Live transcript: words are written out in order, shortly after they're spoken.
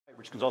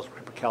Rich Gonzalez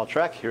with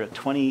PrepCalTrack here at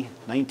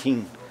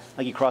 2019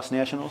 Nike Cross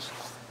Nationals.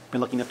 Been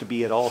lucky enough to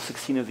be at all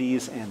 16 of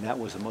these, and that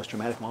was the most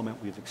dramatic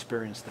moment we've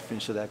experienced, the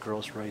finish of that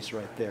girls' race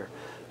right there.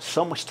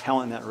 So much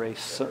talent in that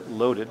race, so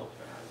loaded.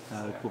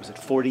 What was it,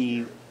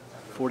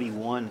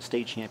 41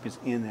 state champions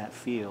in that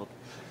field.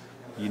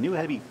 You knew it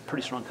had to be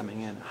pretty strong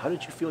coming in. How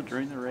did you feel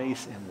during the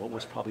race, and what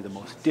was probably the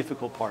most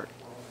difficult part?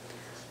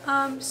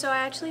 So I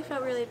actually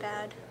felt really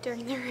bad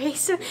during the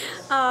race.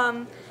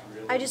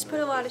 I just put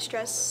a lot of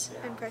stress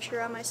and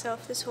pressure on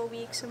myself this whole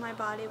week, so my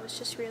body was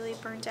just really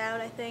burnt out,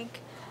 I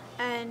think.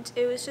 And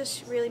it was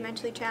just really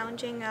mentally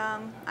challenging.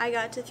 I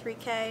got to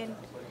 3K and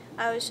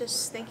I was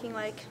just thinking,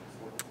 like,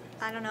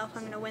 I don't know if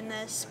I'm going to win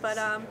this, but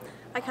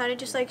I kind of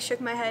just like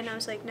shook my head and I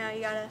was like, no,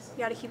 you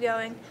gotta keep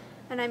going.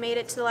 And I made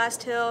it to the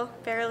last hill,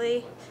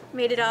 barely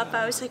made it up.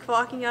 I was like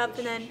walking up,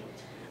 and then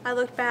I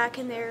looked back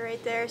and they were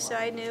right there, so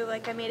I knew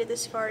like I made it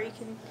this far. You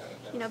can,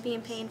 be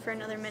in pain for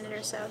another minute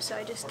or so. So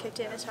I just kicked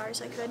in as hard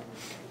as I could.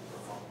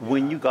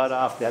 When you got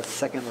off that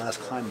second last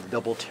climb, the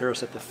double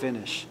terrace at the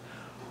finish,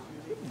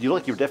 you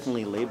looked like you were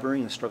definitely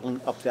laboring and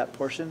struggling up that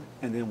portion,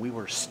 and then we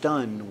were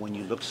stunned when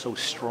you looked so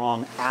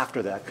strong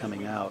after that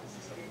coming out.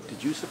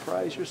 Did you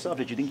surprise yourself?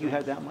 Did you think you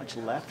had that much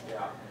left?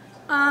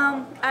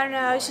 I don't know.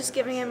 I was just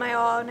giving it my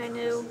all, and I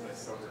knew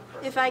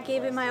if I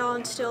gave it my all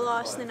and still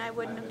lost, then I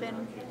wouldn't have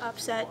been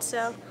upset.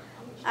 So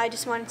I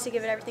just wanted to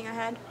give it everything I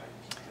had.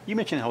 You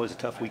mentioned how it was a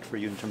tough week for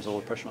you in terms of all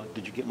the pressure.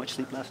 Did you get much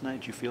sleep last night?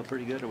 Did you feel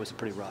pretty good, or was it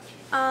pretty rough?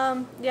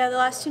 Yeah, the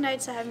last 2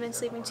 nights I haven't been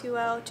sleeping too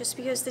well, just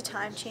because the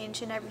time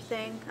change and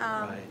everything.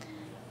 Right.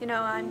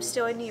 I'm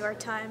still in New York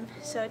time,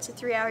 so it's a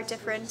 3-hour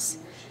difference.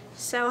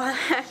 So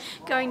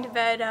going to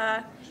bed,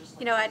 at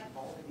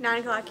 9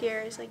 o'clock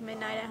here is like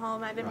midnight at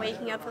home. I've been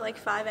waking up at like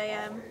 5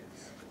 a.m.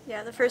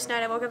 Yeah, the first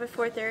night I woke up at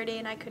 4:30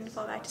 and I couldn't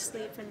fall back to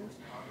sleep, and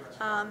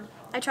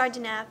I tried to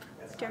nap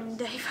during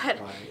the day, but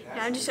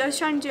I was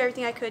trying to do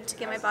everything I could to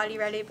get my body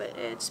ready, but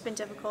it's been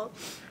difficult.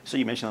 So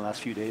you mentioned the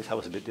last few days how it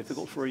was a bit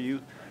difficult for you.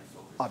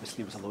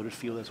 Obviously it was a loaded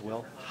field as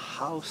well.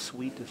 How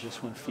sweet does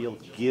this one feel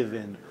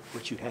given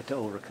what you had to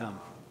overcome?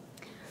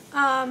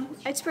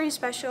 It's pretty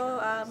special.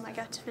 I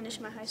got to finish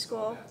my high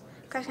school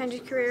cross-country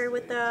career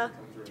with the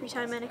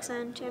 3-time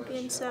NXN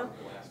champion, so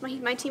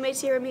my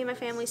teammates here with me and my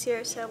family's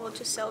here, so we'll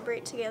just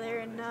celebrate together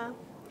and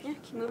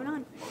keep moving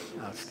on.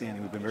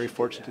 Outstanding. We've been very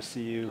fortunate to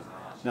see you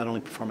not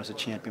only perform as a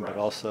champion, but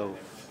also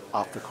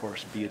off the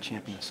course be a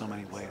champion in so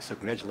many ways. So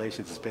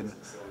congratulations. It's been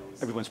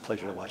everyone's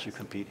pleasure to watch you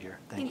compete here.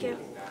 Thank you.